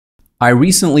I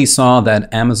recently saw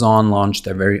that Amazon launched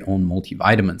their very own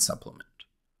multivitamin supplement.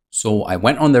 So I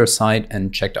went on their site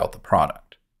and checked out the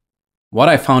product. What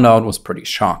I found out was pretty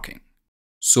shocking.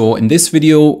 So in this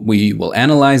video, we will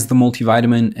analyze the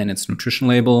multivitamin and its nutrition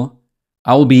label.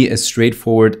 I will be as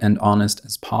straightforward and honest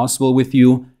as possible with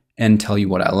you and tell you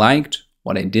what I liked,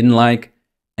 what I didn't like,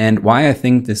 and why I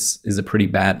think this is a pretty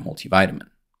bad multivitamin.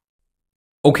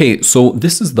 Okay, so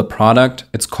this is the product.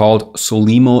 It's called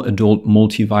Solimo Adult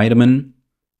Multivitamin,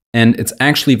 and it's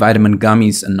actually vitamin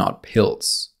gummies and not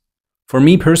pills. For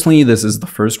me personally, this is the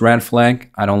first red flag.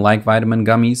 I don't like vitamin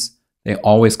gummies. They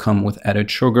always come with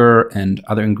added sugar and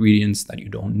other ingredients that you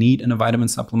don't need in a vitamin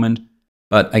supplement.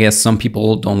 But I guess some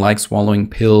people don't like swallowing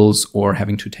pills or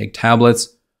having to take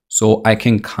tablets, so I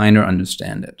can kind of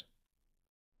understand it.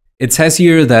 It says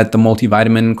here that the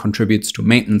multivitamin contributes to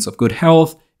maintenance of good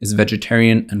health, is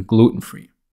vegetarian and gluten-free.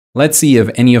 Let's see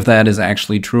if any of that is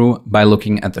actually true by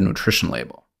looking at the nutrition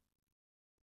label.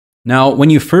 Now, when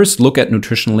you first look at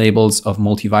nutrition labels of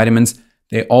multivitamins,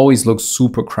 they always look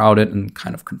super crowded and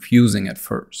kind of confusing at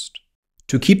first.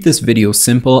 To keep this video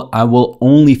simple, I will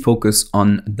only focus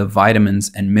on the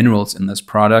vitamins and minerals in this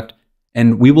product,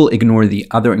 and we will ignore the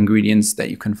other ingredients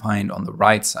that you can find on the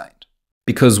right side.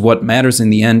 Because what matters in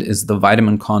the end is the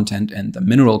vitamin content and the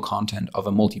mineral content of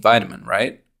a multivitamin,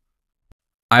 right?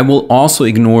 I will also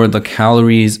ignore the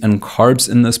calories and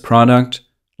carbs in this product.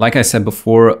 Like I said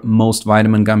before, most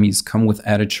vitamin gummies come with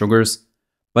added sugars,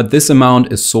 but this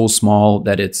amount is so small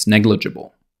that it's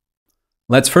negligible.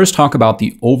 Let's first talk about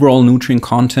the overall nutrient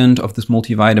content of this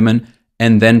multivitamin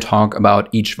and then talk about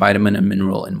each vitamin and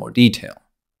mineral in more detail.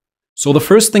 So the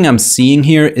first thing I'm seeing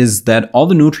here is that all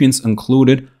the nutrients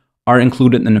included are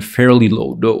included in a fairly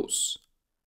low dose.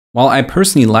 While I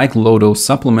personally like low-dose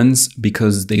supplements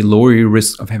because they lower your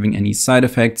risk of having any side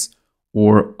effects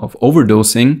or of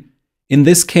overdosing, in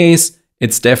this case,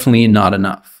 it's definitely not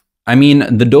enough. I mean,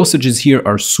 the dosages here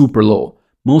are super low.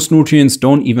 Most nutrients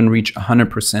don't even reach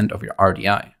 100% of your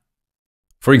RDI.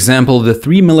 For example, the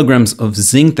 3 milligrams of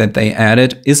zinc that they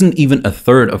added isn't even a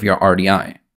third of your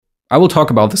RDI. I will talk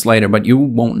about this later, but you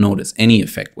won't notice any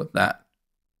effect with that.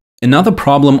 Another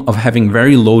problem of having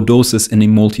very low doses in a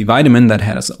multivitamin that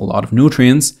has a lot of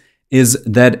nutrients is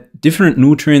that different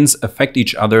nutrients affect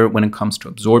each other when it comes to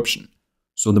absorption.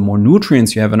 So the more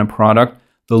nutrients you have in a product,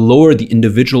 the lower the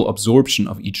individual absorption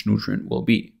of each nutrient will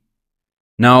be.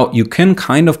 Now, you can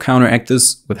kind of counteract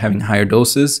this with having higher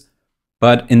doses,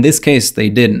 but in this case, they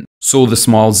didn't. So the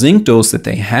small zinc dose that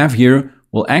they have here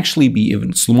will actually be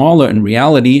even smaller in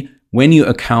reality when you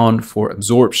account for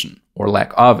absorption or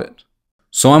lack of it.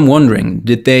 So I'm wondering,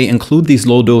 did they include these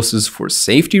low doses for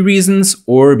safety reasons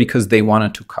or because they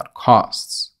wanted to cut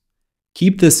costs?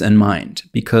 Keep this in mind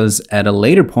because at a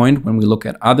later point when we look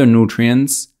at other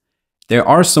nutrients, there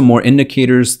are some more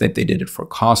indicators that they did it for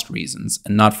cost reasons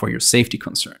and not for your safety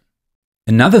concern.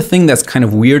 Another thing that's kind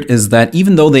of weird is that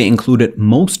even though they included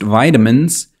most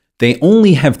vitamins, they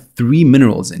only have 3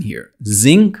 minerals in here: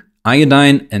 zinc,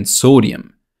 iodine, and sodium.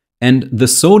 And the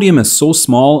sodium is so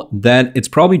small that it's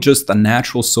probably just the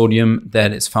natural sodium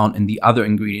that is found in the other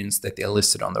ingredients that they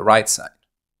listed on the right side.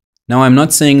 Now, I'm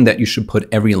not saying that you should put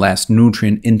every last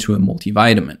nutrient into a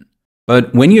multivitamin.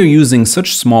 But when you're using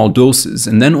such small doses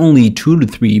and then only 2 to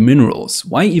 3 minerals,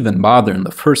 why even bother in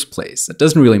the first place? That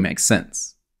doesn't really make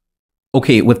sense.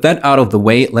 Okay, with that out of the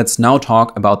way, let's now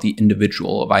talk about the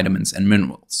individual vitamins and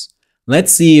minerals.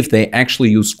 Let's see if they actually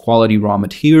used quality raw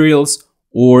materials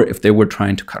or if they were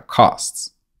trying to cut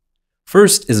costs.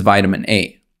 First is vitamin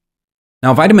A.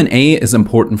 Now, vitamin A is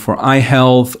important for eye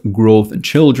health, growth in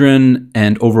children,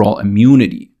 and overall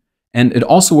immunity. And it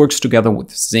also works together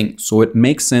with zinc, so it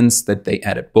makes sense that they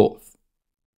added both.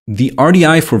 The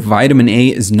RDI for vitamin A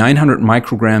is 900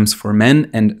 micrograms for men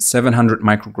and 700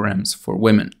 micrograms for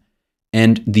women.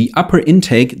 And the upper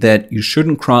intake that you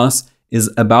shouldn't cross is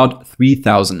about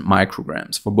 3,000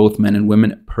 micrograms for both men and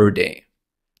women per day.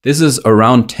 This is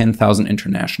around 10,000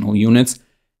 international units,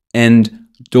 and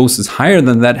doses higher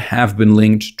than that have been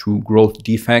linked to growth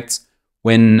defects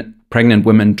when pregnant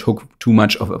women took too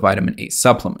much of a vitamin A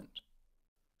supplement.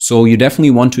 So you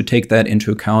definitely want to take that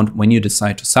into account when you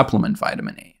decide to supplement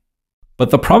vitamin A.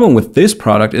 But the problem with this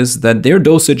product is that their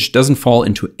dosage doesn't fall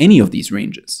into any of these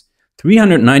ranges.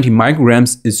 390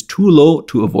 micrograms is too low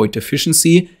to avoid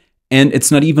deficiency, and it's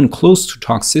not even close to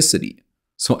toxicity.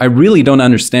 So I really don't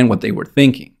understand what they were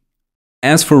thinking.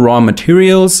 As for raw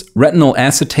materials, retinol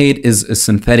acetate is a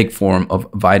synthetic form of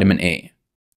vitamin A.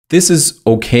 This is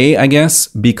okay, I guess,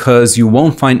 because you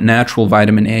won't find natural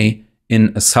vitamin A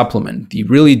in a supplement.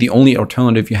 The only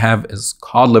alternative you have is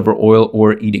cod liver oil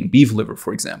or eating beef liver,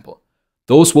 for example.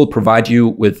 Those will provide you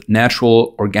with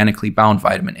natural, organically bound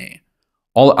vitamin A.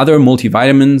 All other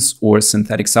multivitamins or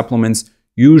synthetic supplements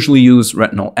usually use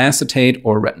retinol acetate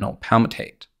or retinol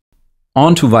palmitate.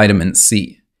 On to vitamin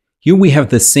C. Here we have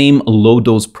the same low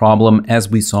dose problem as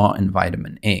we saw in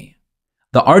vitamin A.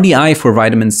 The RDI for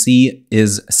vitamin C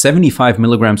is 75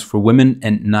 milligrams for women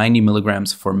and 90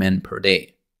 milligrams for men per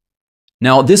day.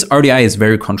 Now, this RDI is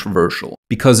very controversial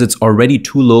because it's already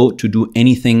too low to do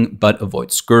anything but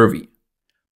avoid scurvy.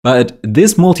 But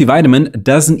this multivitamin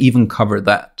doesn't even cover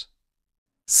that.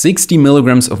 60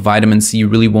 milligrams of vitamin C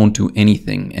really won't do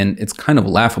anything, and it's kind of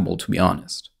laughable, to be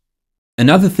honest.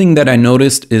 Another thing that I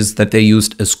noticed is that they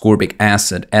used ascorbic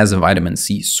acid as a vitamin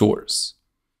C source.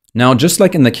 Now, just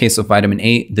like in the case of vitamin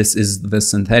A, this is the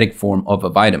synthetic form of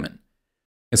a vitamin.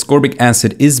 Ascorbic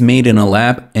acid is made in a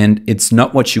lab, and it's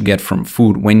not what you get from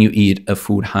food when you eat a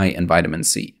food high in vitamin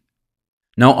C.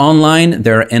 Now, online,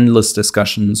 there are endless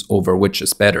discussions over which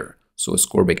is better. So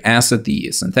ascorbic acid, the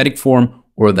synthetic form,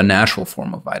 or the natural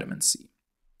form of vitamin C.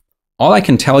 All I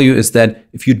can tell you is that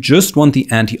if you just want the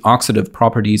antioxidant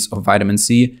properties of vitamin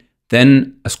C,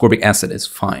 then ascorbic acid is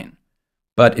fine.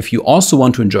 But if you also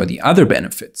want to enjoy the other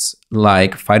benefits,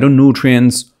 like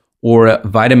phytonutrients or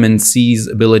vitamin C's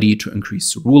ability to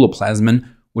increase ceruloplasmin,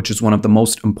 which is one of the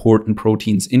most important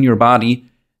proteins in your body,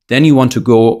 then you want to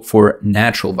go for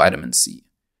natural vitamin C.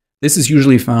 This is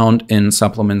usually found in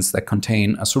supplements that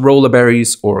contain acerola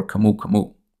berries or camu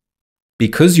camu.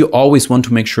 Because you always want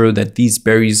to make sure that these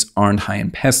berries aren't high in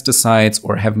pesticides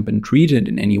or haven't been treated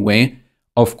in any way,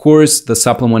 of course, the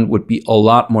supplement would be a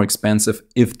lot more expensive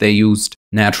if they used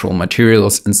natural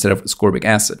materials instead of ascorbic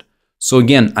acid. So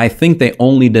again, I think they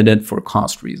only did it for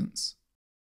cost reasons.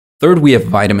 Third, we have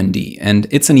vitamin D, and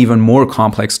it's an even more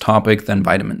complex topic than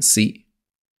vitamin C.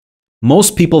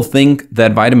 Most people think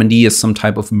that vitamin D is some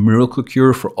type of miracle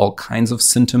cure for all kinds of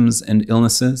symptoms and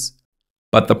illnesses.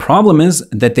 But the problem is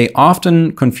that they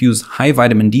often confuse high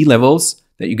vitamin D levels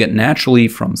that you get naturally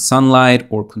from sunlight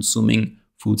or consuming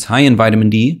foods high in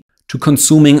vitamin D to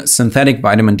consuming synthetic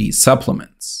vitamin D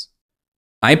supplements.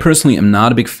 I personally am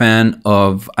not a big fan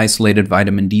of isolated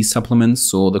vitamin D supplements,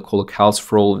 so the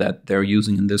cholecalciferol that they're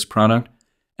using in this product.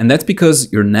 And that's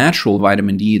because your natural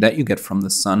vitamin D that you get from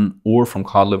the sun or from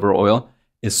cod liver oil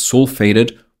is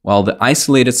sulfated, while the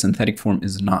isolated synthetic form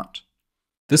is not.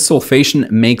 This sulfation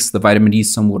makes the vitamin D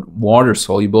somewhat water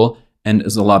soluble and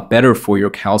is a lot better for your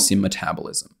calcium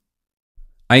metabolism.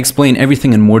 I explain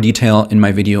everything in more detail in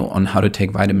my video on how to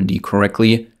take vitamin D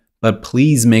correctly, but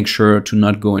please make sure to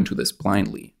not go into this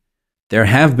blindly. There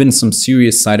have been some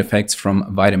serious side effects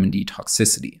from vitamin D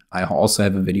toxicity. I also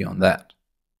have a video on that.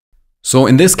 So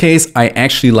in this case, I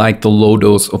actually like the low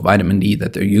dose of vitamin D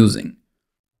that they're using.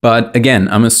 But again,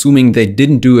 I'm assuming they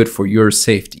didn't do it for your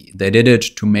safety. They did it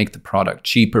to make the product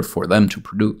cheaper for them to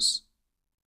produce.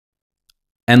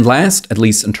 And last, at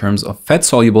least in terms of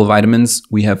fat-soluble vitamins,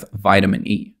 we have vitamin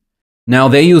E. Now,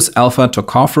 they use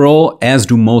alpha-tocopherol, as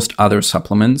do most other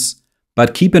supplements,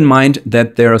 but keep in mind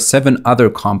that there are 7 other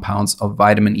compounds of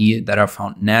vitamin E that are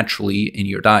found naturally in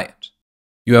your diet.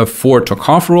 You have 4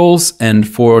 tocopherols and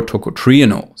 4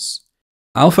 tocotrienols.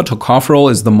 Alpha-tocopherol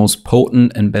is the most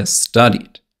potent and best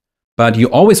studied, but you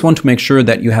always want to make sure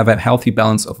that you have a healthy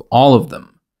balance of all of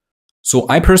them. So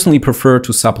I personally prefer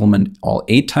to supplement all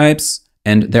 8 types,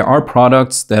 and there are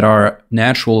products that are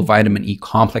natural vitamin E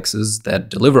complexes that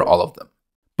deliver all of them.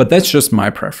 But that's just my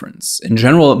preference. In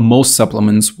general, most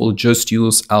supplements will just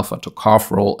use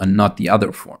alpha-tocopherol and not the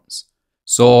other forms.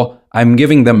 So I'm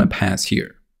giving them a pass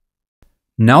here.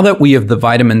 Now that we have the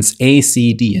vitamins A,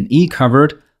 C, D, and E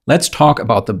covered, let's talk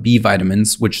about the B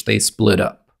vitamins, which they split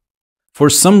up. For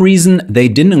some reason, they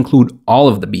didn't include all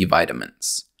of the B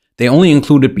vitamins. They only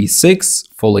included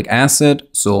B6, folic acid,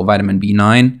 so vitamin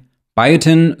B9,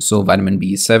 biotin, so vitamin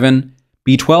B7,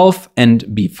 B12, and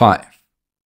B5.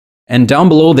 And down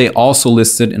below, they also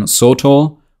listed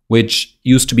inositol, which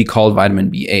used to be called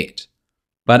vitamin B8.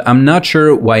 But I'm not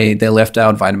sure why they left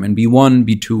out vitamin B1,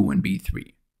 B2, and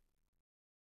B3.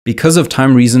 Because of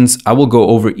time reasons, I will go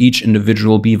over each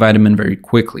individual B vitamin very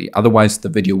quickly, otherwise the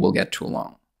video will get too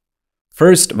long.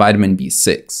 First, vitamin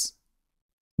B6.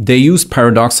 They used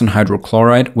pyridoxine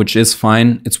hydrochloride, which is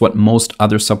fine. It's what most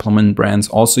other supplement brands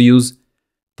also use.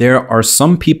 There are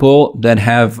some people that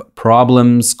have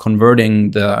problems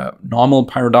converting the normal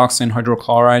pyridoxine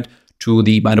hydrochloride to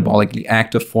the metabolically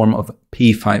active form of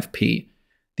P5P.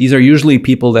 These are usually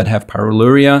people that have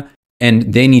pyroluria,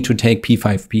 and they need to take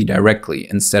P5P directly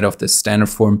instead of this standard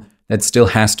form that still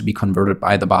has to be converted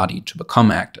by the body to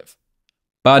become active.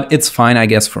 But it's fine, I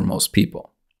guess, for most people.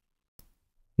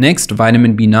 Next,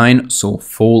 vitamin B9, so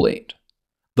folate.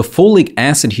 The folic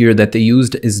acid here that they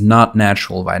used is not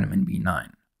natural vitamin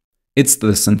B9. It's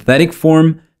the synthetic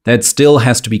form that still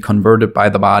has to be converted by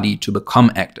the body to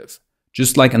become active,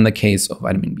 just like in the case of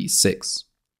vitamin B6.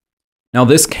 Now,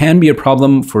 this can be a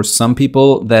problem for some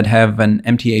people that have an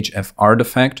MTHFR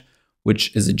defect,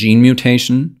 which is a gene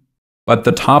mutation. But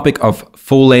the topic of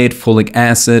folate, folic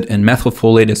acid, and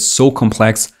methylfolate is so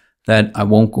complex that I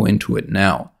won't go into it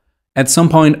now. At some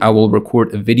point, I will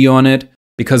record a video on it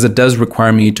because it does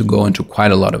require me to go into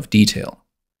quite a lot of detail.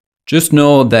 Just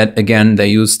know that, again, they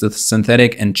use the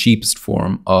synthetic and cheapest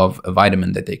form of a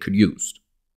vitamin that they could use.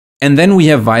 And then we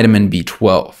have vitamin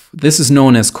B12. This is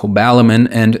known as cobalamin,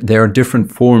 and there are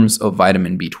different forms of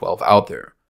vitamin B12 out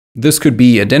there. This could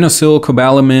be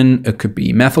adenosylcobalamin, it could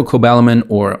be methylcobalamin,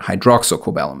 or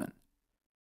hydroxycobalamin.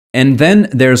 And then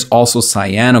there's also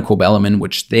cyanocobalamin,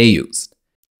 which they used.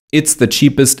 It's the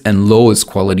cheapest and lowest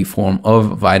quality form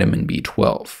of vitamin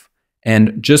B12.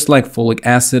 And just like folic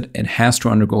acid, it has to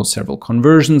undergo several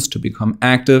conversions to become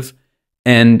active,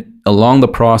 and along the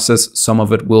process, some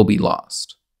of it will be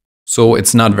lost. So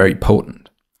it's not very potent.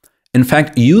 In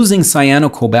fact, using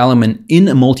cyanocobalamin in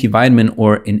a multivitamin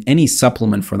or in any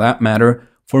supplement for that matter,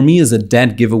 for me is a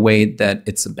dead giveaway that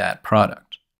it's a bad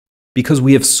product. Because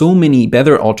we have so many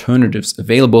better alternatives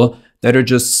available that are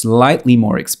just slightly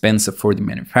more expensive for the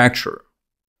manufacturer.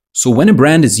 So when a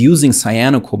brand is using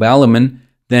cyanocobalamin,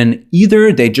 then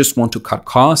either they just want to cut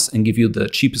costs and give you the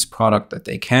cheapest product that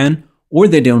they can, or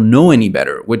they don't know any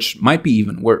better, which might be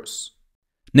even worse.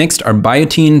 Next are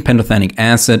biotin, pantothenic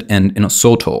acid, and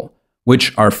inositol,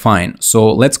 which are fine.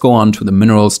 So let's go on to the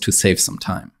minerals to save some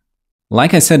time.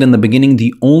 Like I said in the beginning,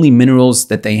 the only minerals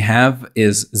that they have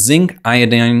is zinc,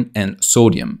 iodine, and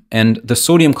sodium. And the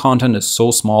sodium content is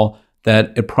so small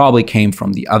that it probably came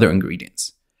from the other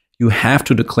ingredients. You have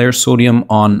to declare sodium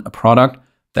on a product.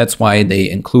 That's why they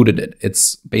included it.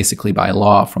 It's basically by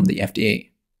law from the FDA.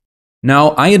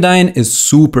 Now, iodine is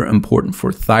super important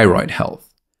for thyroid health.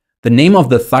 The name of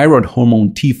the thyroid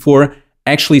hormone T4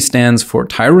 actually stands for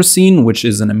tyrosine, which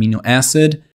is an amino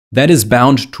acid that is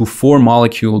bound to 4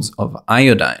 molecules of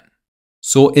iodine.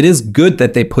 So it is good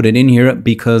that they put it in here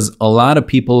because a lot of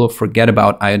people forget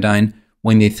about iodine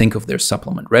when they think of their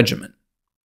supplement regimen.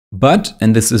 But,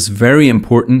 and this is very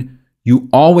important, you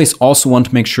always also want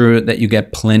to make sure that you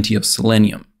get plenty of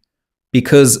selenium,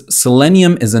 because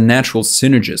selenium is a natural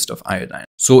synergist of iodine.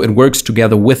 So it works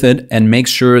together with it and makes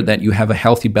sure that you have a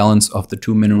healthy balance of the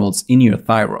two minerals in your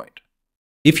thyroid.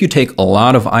 If you take a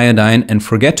lot of iodine and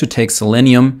forget to take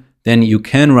selenium, then you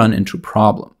can run into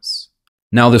problems.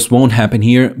 Now, this won't happen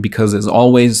here because, as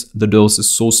always, the dose is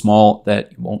so small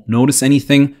that you won't notice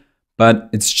anything, but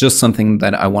it's just something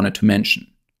that I wanted to mention.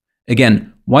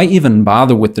 Again, why even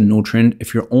bother with the nutrient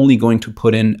if you're only going to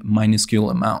put in minuscule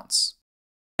amounts?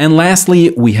 And lastly,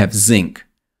 we have zinc.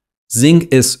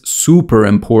 Zinc is super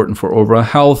important for overall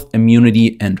health,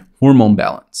 immunity, and hormone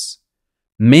balance.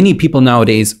 Many people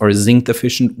nowadays are zinc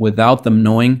deficient without them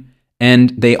knowing,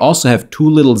 and they also have too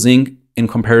little zinc in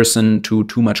comparison to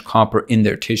too much copper in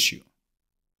their tissue.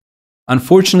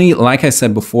 Unfortunately, like I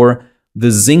said before,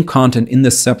 the zinc content in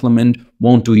this supplement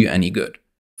won't do you any good.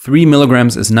 3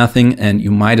 milligrams is nothing, and you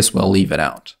might as well leave it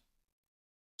out.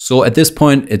 So at this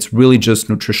point, it's really just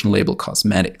nutrition label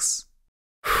cosmetics.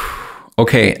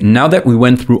 Okay, now that we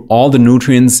went through all the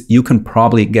nutrients, you can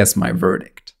probably guess my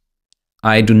verdict.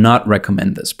 I do not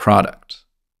recommend this product.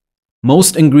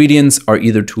 Most ingredients are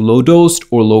either too low dosed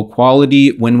or low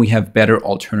quality when we have better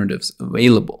alternatives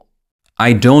available.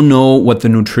 I don't know what the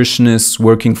nutritionists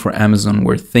working for Amazon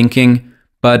were thinking,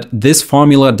 but this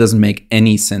formula doesn't make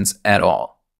any sense at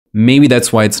all. Maybe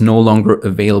that's why it's no longer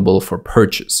available for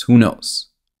purchase, who knows?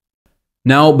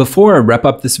 Now, before I wrap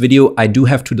up this video, I do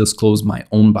have to disclose my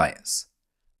own bias.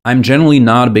 I'm generally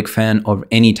not a big fan of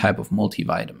any type of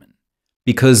multivitamin,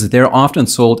 because they're often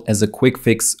sold as a quick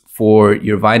fix for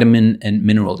your vitamin and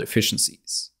mineral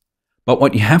deficiencies. But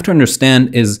what you have to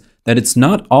understand is that it's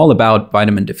not all about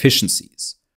vitamin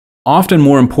deficiencies. Often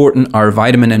more important are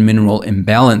vitamin and mineral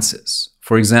imbalances.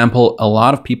 For example, a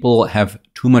lot of people have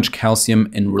too much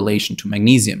calcium in relation to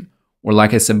magnesium, or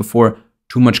like I said before,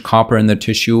 too much copper in their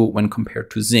tissue when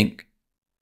compared to zinc.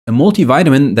 A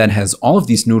multivitamin that has all of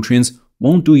these nutrients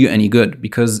won't do you any good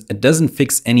because it doesn't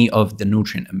fix any of the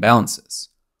nutrient imbalances.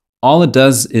 All it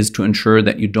does is to ensure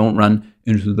that you don't run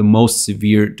into the most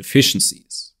severe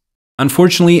deficiencies.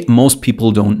 Unfortunately, most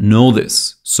people don't know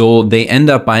this, so they end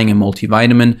up buying a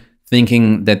multivitamin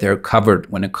thinking that they're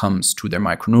covered when it comes to their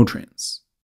micronutrients.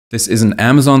 This isn't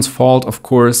Amazon's fault, of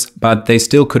course, but they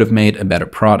still could have made a better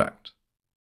product.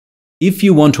 If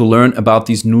you want to learn about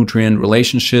these nutrient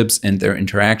relationships and their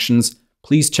interactions,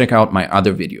 please check out my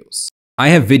other videos. I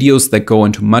have videos that go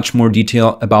into much more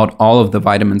detail about all of the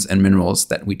vitamins and minerals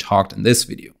that we talked in this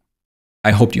video.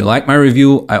 I hope you like my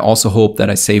review. I also hope that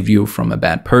I saved you from a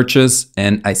bad purchase,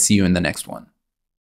 and I see you in the next one.